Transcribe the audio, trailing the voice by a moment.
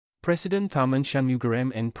President Tharman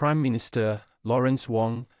Shanmugaram and Prime Minister Lawrence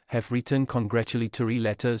Wong have written congratulatory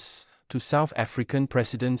letters to South African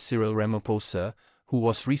President Cyril Ramaphosa, who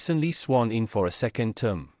was recently sworn in for a second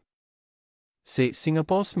term, said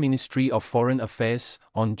Singapore's Ministry of Foreign Affairs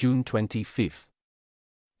on June 25.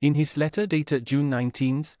 In his letter dated June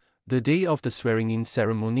 19, the day of the swearing-in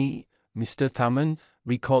ceremony, Mr. Tharman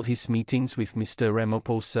recalled his meetings with Mr.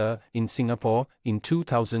 Ramaphosa in Singapore in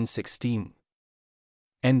 2016,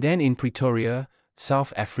 and then in Pretoria,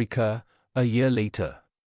 South Africa, a year later.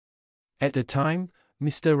 At the time,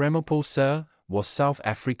 Mr. Ramaphosa was South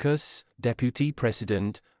Africa's Deputy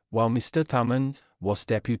President, while Mr. Tharman was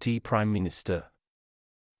Deputy Prime Minister.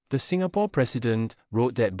 The Singapore President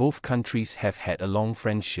wrote that both countries have had a long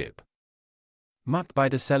friendship, marked by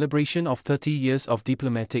the celebration of 30 years of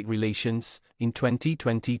diplomatic relations in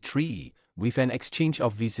 2023, with an exchange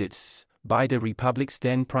of visits by the Republic's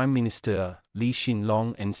then Prime Minister Lee Hsien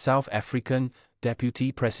Loong and South African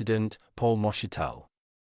Deputy President Paul Moschittau.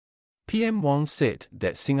 PM Wong said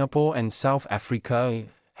that Singapore and South Africa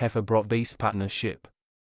have a broad-based partnership.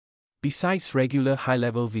 Besides regular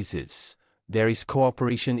high-level visits, there is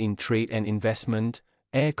cooperation in trade and investment,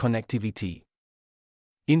 air connectivity,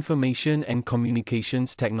 information and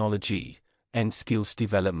communications technology, and skills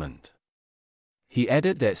development. He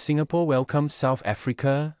added that Singapore welcomes South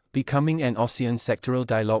Africa becoming an ASEAN sectoral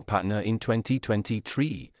dialogue partner in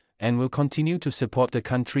 2023, and will continue to support the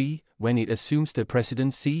country when it assumes the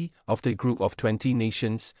presidency of the Group of 20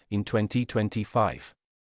 Nations in 2025.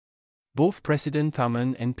 Both President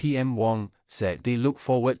Tharman and PM Wong said they look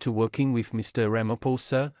forward to working with Mr.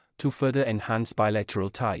 Ramaphosa to further enhance bilateral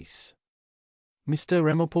ties. Mr.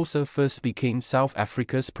 Ramaphosa first became South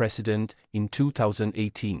Africa's president in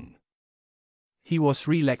 2018. He was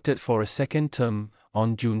re-elected for a second term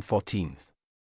on June 14.